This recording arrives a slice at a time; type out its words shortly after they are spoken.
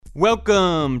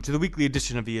Welcome to the weekly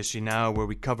edition of ESG Now, where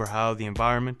we cover how the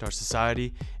environment, our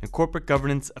society, and corporate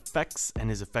governance affects and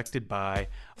is affected by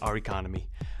our economy.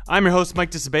 I'm your host,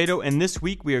 Mike DiSabato, and this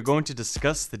week we are going to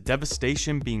discuss the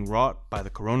devastation being wrought by the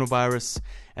coronavirus.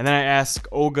 And then I ask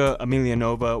Olga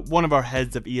Emelianova, one of our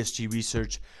heads of ESG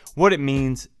research, what it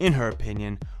means, in her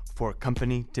opinion, for a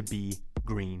company to be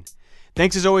green.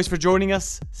 Thanks as always for joining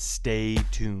us. Stay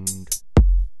tuned.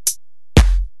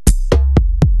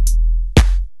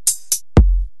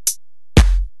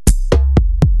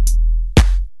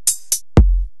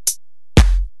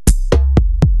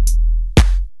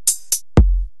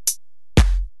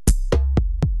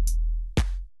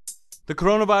 The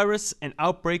coronavirus, an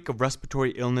outbreak of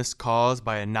respiratory illness caused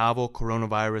by a novel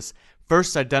coronavirus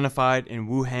first identified in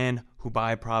Wuhan,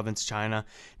 Hubei province, China,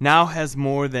 now has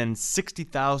more than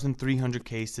 60,300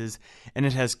 cases, and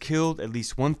it has killed at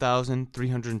least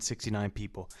 1,369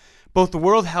 people. Both the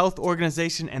World Health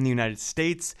Organization and the United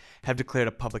States have declared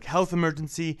a public health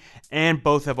emergency, and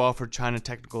both have offered China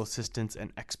technical assistance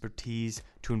and expertise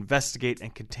to investigate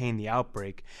and contain the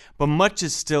outbreak. But much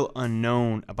is still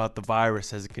unknown about the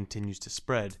virus as it continues to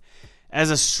spread. As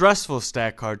a stressful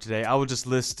stat card today, I will just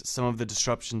list some of the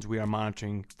disruptions we are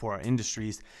monitoring for our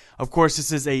industries. Of course,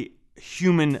 this is a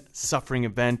human suffering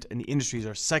event, and the industries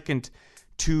are second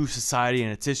to society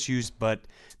and its issues, but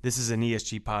this is an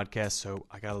ESG podcast, so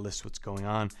I gotta list what's going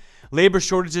on. Labor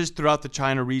shortages throughout the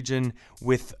China region,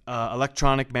 with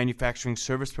electronic manufacturing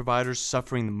service providers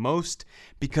suffering the most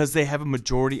because they have a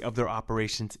majority of their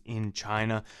operations in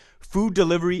China. Food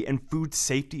delivery and food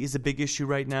safety is a big issue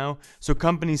right now. So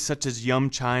companies such as Yum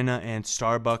China and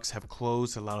Starbucks have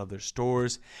closed a lot of their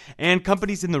stores. And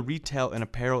companies in the retail and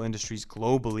apparel industries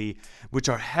globally, which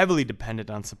are heavily dependent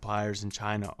on suppliers in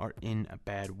China, are in a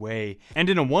bad way.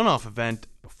 And in a one-off event,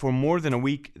 for more than a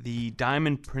week, the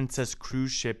Diamond Princess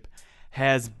cruise ship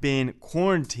has been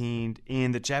quarantined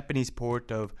in the Japanese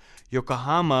port of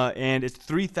Yokohama, and its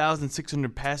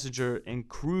 3,600 passenger and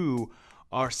crew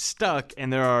are stuck,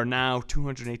 and there are now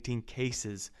 218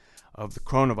 cases of the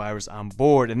coronavirus on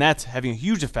board, and that's having a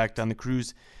huge effect on the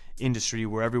cruise industry,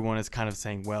 where everyone is kind of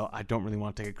saying, well, I don't really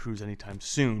want to take a cruise anytime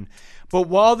soon. But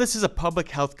while this is a public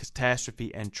health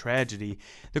catastrophe and tragedy,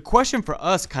 the question for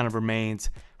us kind of remains,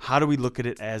 how do we look at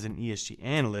it as an ESG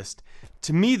analyst?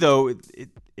 To me, though,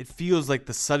 it feels like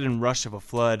the sudden rush of a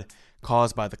flood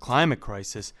caused by the climate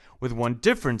crisis, with one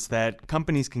difference, that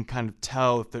companies can kind of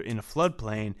tell if they're in a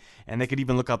floodplain, and they could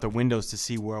even look out their windows to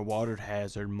see where a water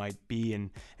hazard might be and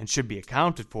should be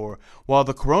accounted for, while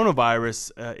the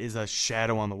coronavirus is a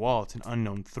shadow on the wall. It's an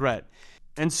unknown threat.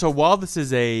 And so while this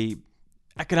is a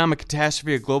economic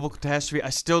catastrophe, a global catastrophe, I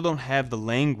still don't have the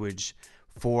language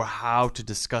for how to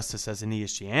discuss this as an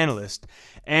ESG analyst.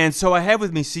 And so I have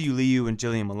with me Siyu Liu and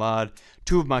Jillian Malad,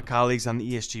 two of my colleagues on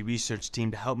the ESG research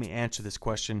team, to help me answer this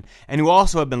question, and who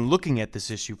also have been looking at this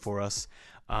issue for us.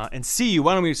 And Siyu,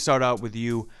 why don't we start out with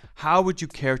you? How would you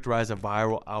characterize a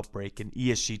viral outbreak in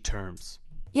ESG terms?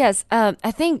 Yes,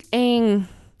 I think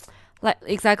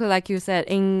exactly like you said,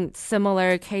 in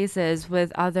similar cases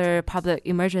with other public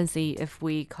emergency, if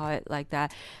we call it like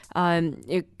that,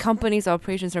 companies'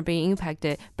 operations are being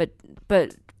impacted,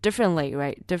 but differently,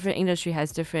 right? Different industry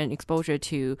has different exposure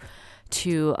to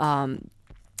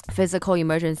physical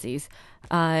emergencies.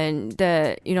 And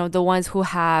the ones who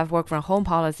have work from home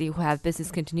policy, who have business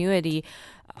continuity,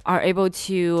 are able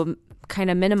to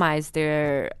kind of minimize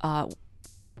their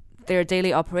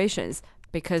daily operations,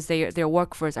 because their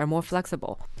workforce are more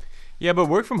flexible. Yeah, but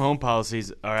work from home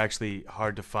policies are actually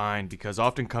hard to find because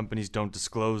often companies don't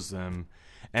disclose them.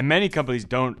 And many companies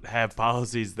don't have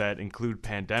policies that include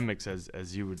pandemics,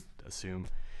 as you would assume.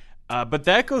 But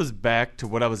that goes back to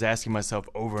what I was asking myself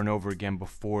over and over again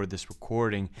before this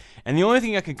recording. And the only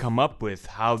thing I can come up with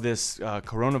how this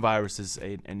coronavirus is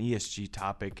an ESG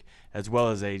topic as well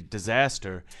as a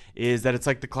disaster is that it's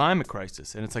like the climate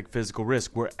crisis, and it's like physical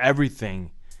risk, where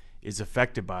everything is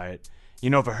affected by it.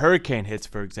 You know, if a hurricane hits,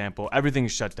 for example, everything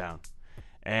is shut down.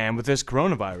 And with this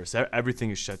coronavirus, everything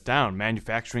is shut down.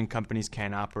 Manufacturing companies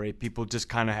can't operate. People just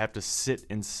kind of have to sit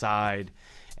inside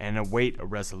and await a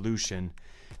resolution.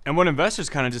 And what investors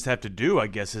kind of just have to do, I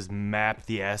guess, is map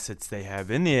the assets they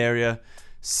have in the area,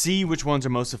 see which ones are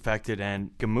most affected, and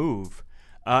move.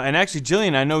 And actually,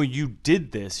 Jillian, I know you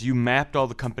did this. You mapped all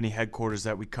the company headquarters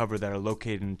that we cover that are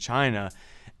located in China,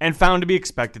 and found to be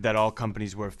expected that all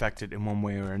companies were affected in one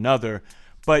way or another.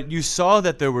 But you saw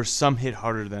that there were some hit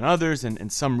harder than others,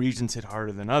 and some regions hit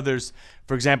harder than others.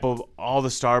 For example, all the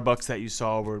Starbucks that you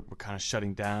saw were kind of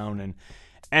shutting down.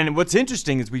 And what's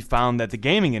interesting is we found that the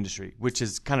gaming industry, which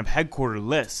is kind of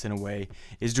headquarterless in a way,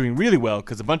 is doing really well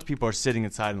because a bunch of people are sitting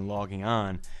inside and logging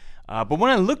on. But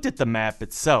when I looked at the map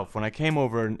itself, when I came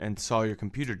over and saw your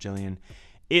computer, Jillian,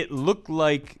 it looked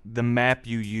like the map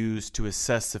you used to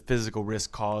assess the physical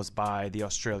risk caused by the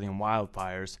Australian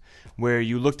wildfires, where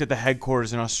you looked at the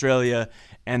headquarters in Australia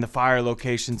and the fire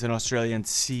locations in Australia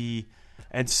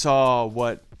and saw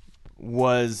what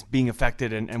was being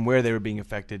affected and where they were being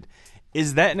affected.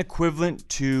 Is that an equivalent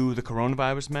to the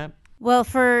coronavirus map? Well,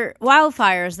 for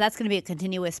wildfires, that's going to be a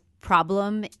continuous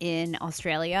problem in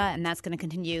Australia, and that's going to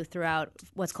continue throughout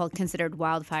what's called considered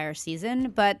wildfire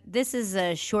season. But this is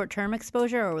a short-term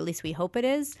exposure, or at least we hope it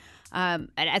is.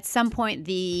 At some point,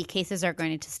 the cases are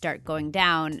going to start going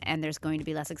down, and there's going to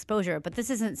be less exposure. But this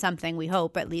isn't something we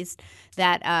hope, at least,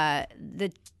 that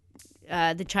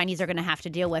the Chinese are going to have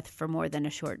to deal with for more than a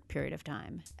short period of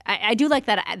time. I do like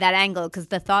that angle, because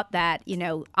the thought that,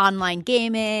 online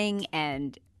gaming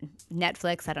and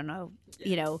Netflix, I don't know,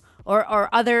 or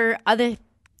other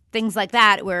things like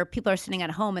that, where people are sitting at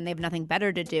home and they have nothing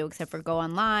better to do except for go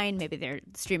online. Maybe they're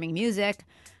streaming music,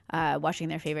 watching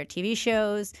their favorite TV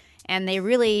shows, and they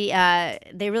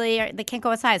can't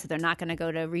go outside, so they're not going to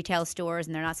go to retail stores,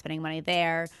 and they're not spending money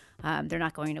there. They're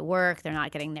not going to work. They're not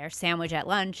getting their sandwich at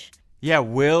lunch. Yeah,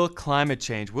 will the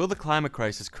climate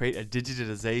crisis create a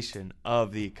digitization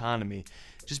of the economy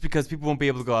just because people won't be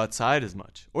able to go outside as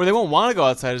much? Or they won't want to go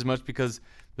outside as much because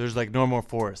there's no more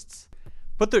forests.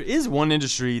 But there is one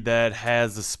industry that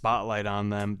has the spotlight on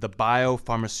them, the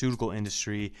biopharmaceutical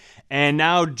industry. And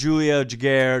now Julia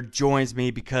Jaguar joins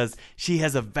me because she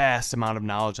has a vast amount of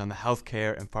knowledge on the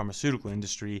healthcare and pharmaceutical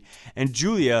industry. And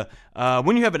Julia,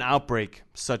 when you have an outbreak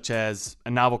such as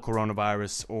a novel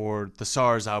coronavirus or the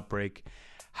SARS outbreak,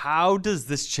 how does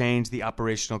this change the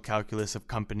operational calculus of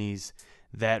companies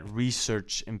that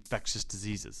research infectious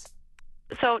diseases?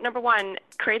 So number one,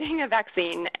 creating a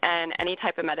vaccine and any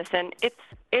type of medicine,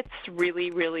 it's really,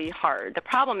 really hard. The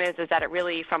problem is that it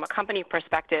really, from a company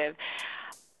perspective,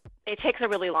 it takes a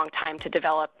really long time to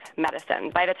develop medicine.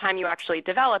 By the time you actually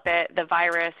develop it, the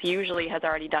virus usually has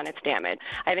already done its damage.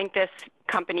 I think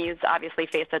companies obviously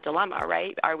face a dilemma,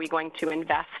 right? Are we going to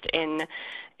invest in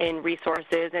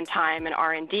resources and time and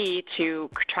R&D to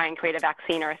try and create a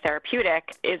vaccine or a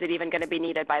therapeutic? Is it even going to be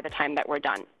needed by the time that we're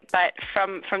done? But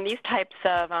from these types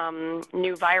of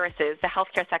new viruses, the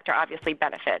healthcare sector obviously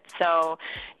benefits. So,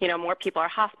 more people are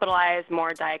hospitalized,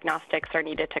 more diagnostics are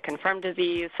needed to confirm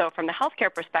disease. So from the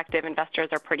healthcare perspective, investors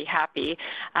are pretty happy.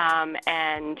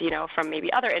 And, from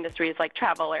maybe other industries like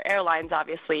travel or airlines,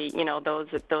 obviously,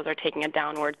 those are taking a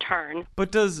downward turn.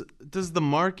 But does the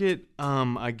market,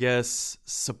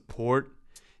 support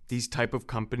these type of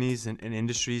companies and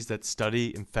industries that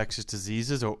study infectious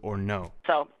diseases or no?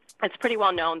 So it's pretty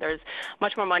well known. There's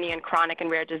much more money in chronic and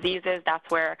rare diseases. That's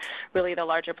where really the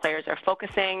larger players are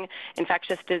focusing.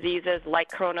 Infectious diseases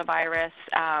like coronavirus,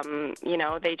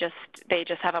 they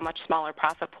just have a much smaller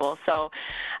profit pool. So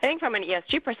I think from an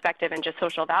ESG perspective and just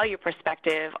social value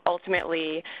perspective,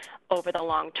 ultimately, over the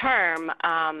long term,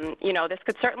 this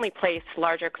could certainly place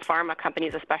larger pharma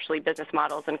companies, especially business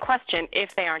models, in question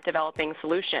if they aren't developing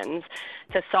solutions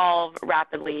to solve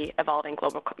rapidly evolving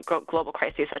global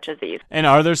crises such as these. And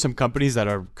are there some companies that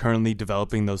are currently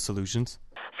developing those solutions?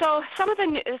 So some of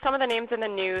the names in the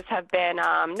news have been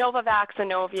Novavax,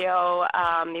 Inovio.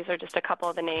 These are just a couple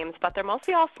of the names, but they're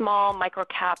mostly all small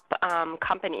micro-cap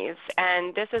companies.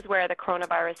 And this is where the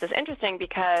coronavirus is interesting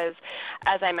because,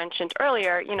 as I mentioned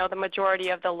earlier, the majority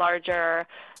of the larger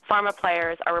pharma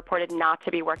players are reported not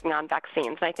to be working on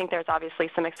vaccines. And I think there's obviously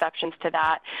some exceptions to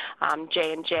that.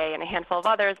 J&J and a handful of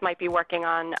others might be working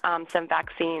on some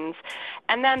vaccines.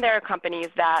 And then there are companies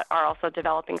that are also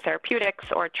developing therapeutics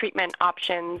or treatment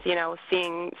options,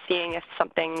 seeing if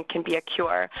something can be a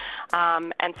cure.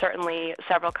 And certainly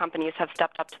several companies have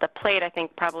stepped up to the plate. I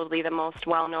think probably the most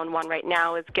well-known one right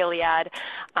now is Gilead,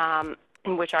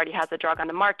 which already has a drug on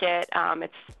the market.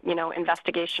 It's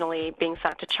investigationally being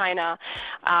sent to China,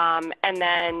 and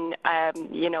then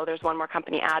there's one more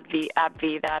company,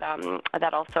 AbbVie,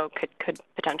 that also could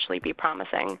potentially be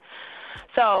promising.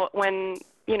 So when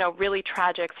really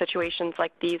tragic situations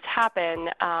like these happen,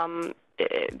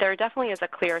 there definitely is a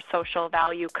clear social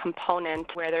value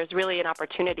component where there's really an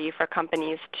opportunity for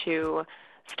companies to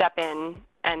step in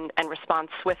and respond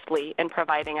swiftly in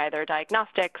providing either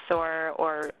diagnostics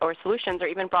or solutions, or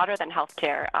even broader than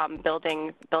healthcare,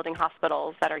 building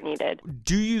hospitals that are needed.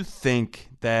 Do you think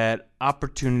that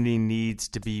opportunity needs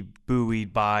to be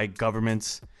buoyed by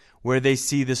governments where they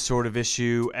see this sort of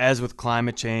issue, as with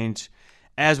climate change,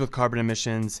 as with carbon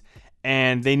emissions,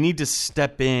 and they need to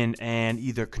step in and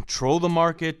either control the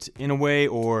market in a way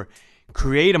or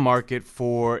create a market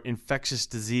for infectious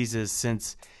diseases,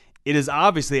 since it is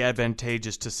obviously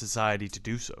advantageous to society to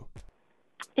do so?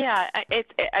 Yeah,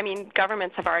 I mean,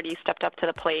 governments have already stepped up to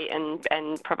the plate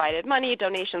and provided money,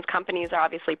 donations. Companies are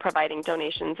obviously providing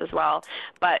donations as well.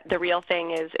 But the real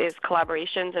thing is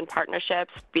collaborations and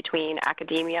partnerships between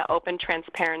academia, open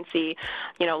transparency,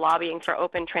 lobbying for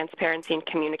open transparency and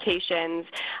communications.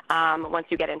 Once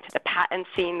you get into the patent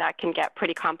scene, that can get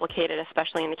pretty complicated,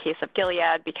 especially in the case of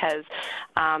Gilead, because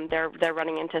they're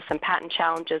running into some patent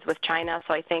challenges with China.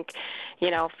 So I think,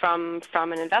 from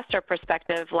an investor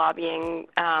perspective, lobbying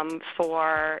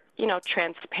for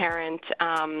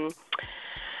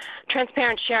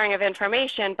transparent sharing of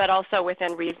information, but also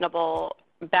within reasonable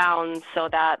bounds, so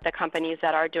that the companies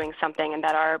that are doing something and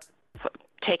that are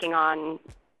taking on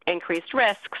increased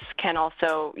risks can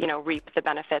also reap the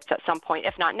benefits at some point,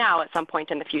 if not now, at some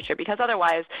point in the future. Because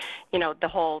otherwise, the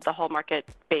whole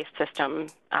market-based system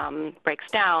breaks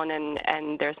down,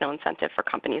 and there's no incentive for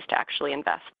companies to actually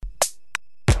invest.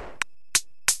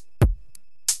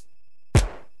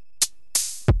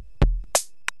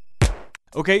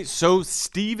 Okay, so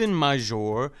Stephen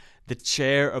Major, the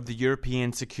chair of the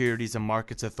European Securities and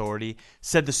Markets Authority,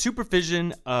 said the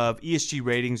supervision of ESG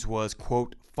ratings was,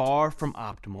 quote, far from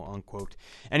optimal, unquote.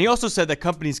 And he also said that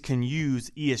companies can use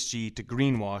ESG to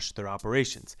greenwash their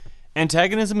operations.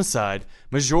 Antagonism aside,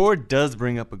 Major does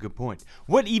bring up a good point.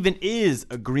 What even is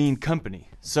a green company?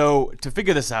 So, to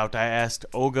figure this out, I asked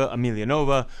Olga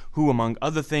Emelianova, who, among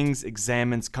other things,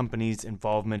 examines companies'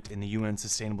 involvement in the UN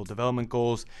Sustainable Development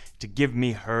Goals, to give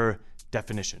me her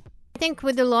definition. I think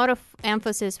with a lot of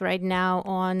emphasis right now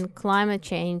on climate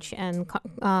change and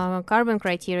carbon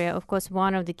criteria, of course,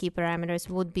 one of the key parameters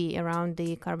would be around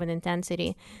the carbon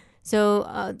intensity.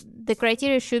 So the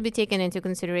criteria should be taken into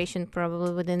consideration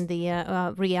probably within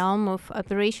the realm of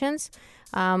operations.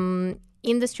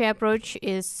 Industry approach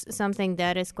is something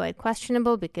that is quite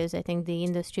questionable because I think the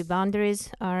industry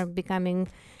boundaries are becoming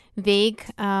vague.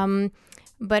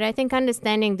 But I think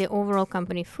understanding the overall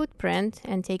company footprint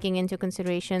and taking into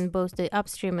consideration both the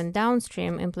upstream and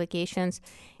downstream implications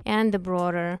and the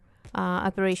broader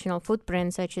operational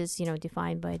footprint, such as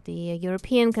defined by the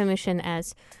European Commission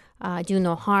as do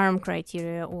no harm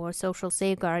criteria or social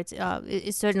safeguards,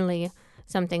 is certainly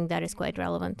something that is quite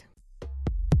relevant.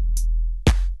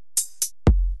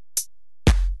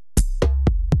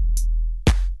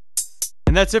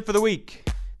 And that's it for the week.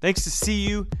 Thanks to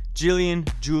CU, Jillian,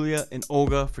 Julia, and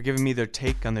Olga for giving me their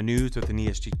take on the news with an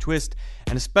ESG twist,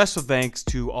 and a special thanks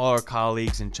to all our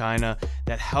colleagues in China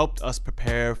that helped us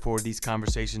prepare for these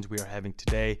conversations we are having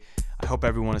today. I hope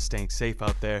everyone is staying safe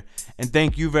out there, and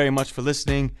thank you very much for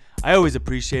listening. I always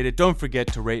appreciate it. Don't forget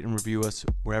to rate and review us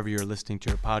wherever you're listening to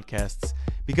your podcasts,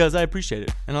 because I appreciate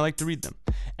it, and I like to read them.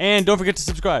 And don't forget to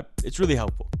subscribe. It's really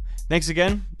helpful. Thanks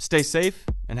again, stay safe,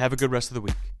 and have a good rest of the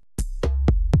week.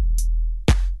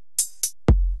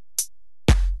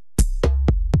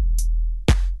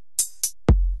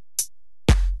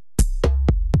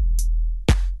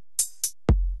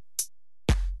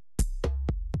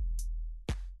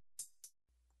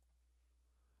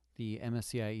 The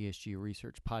MSCI ESG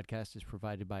Research podcast is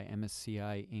provided by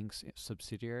MSCI Inc.'s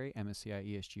subsidiary, MSCI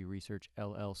ESG Research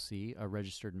LLC, a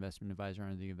registered investment advisor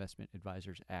under the Investment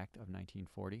Advisors Act of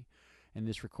 1940. And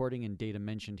this recording and data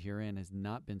mentioned herein has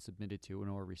not been submitted to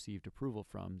nor received approval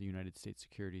from the United States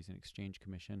Securities and Exchange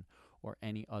Commission or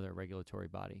any other regulatory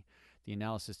body. The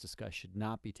analysis discussed should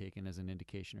not be taken as an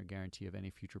indication or guarantee of any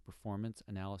future performance,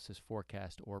 analysis,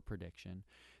 forecast, or prediction.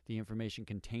 The information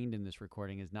contained in this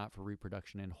recording is not for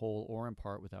reproduction in whole or in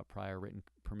part without prior written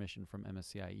permission from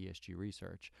MSCI ESG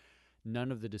Research.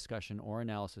 None of the discussion or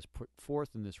analysis put forth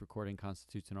in this recording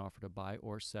constitutes an offer to buy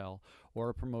or sell or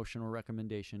a promotion or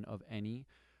recommendation of any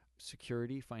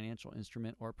security, financial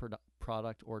instrument, or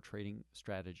product or trading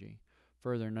strategy.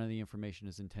 Further, none of the information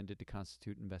is intended to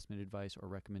constitute investment advice or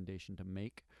recommendation to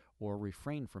make or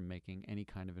refrain from making any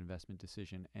kind of investment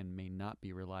decision and may not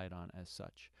be relied on as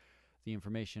such. The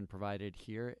information provided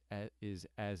here is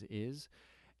as is,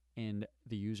 and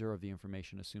the user of the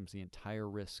information assumes the entire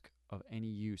risk of any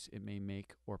use it may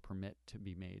make or permit to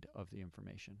be made of the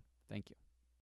information. Thank you.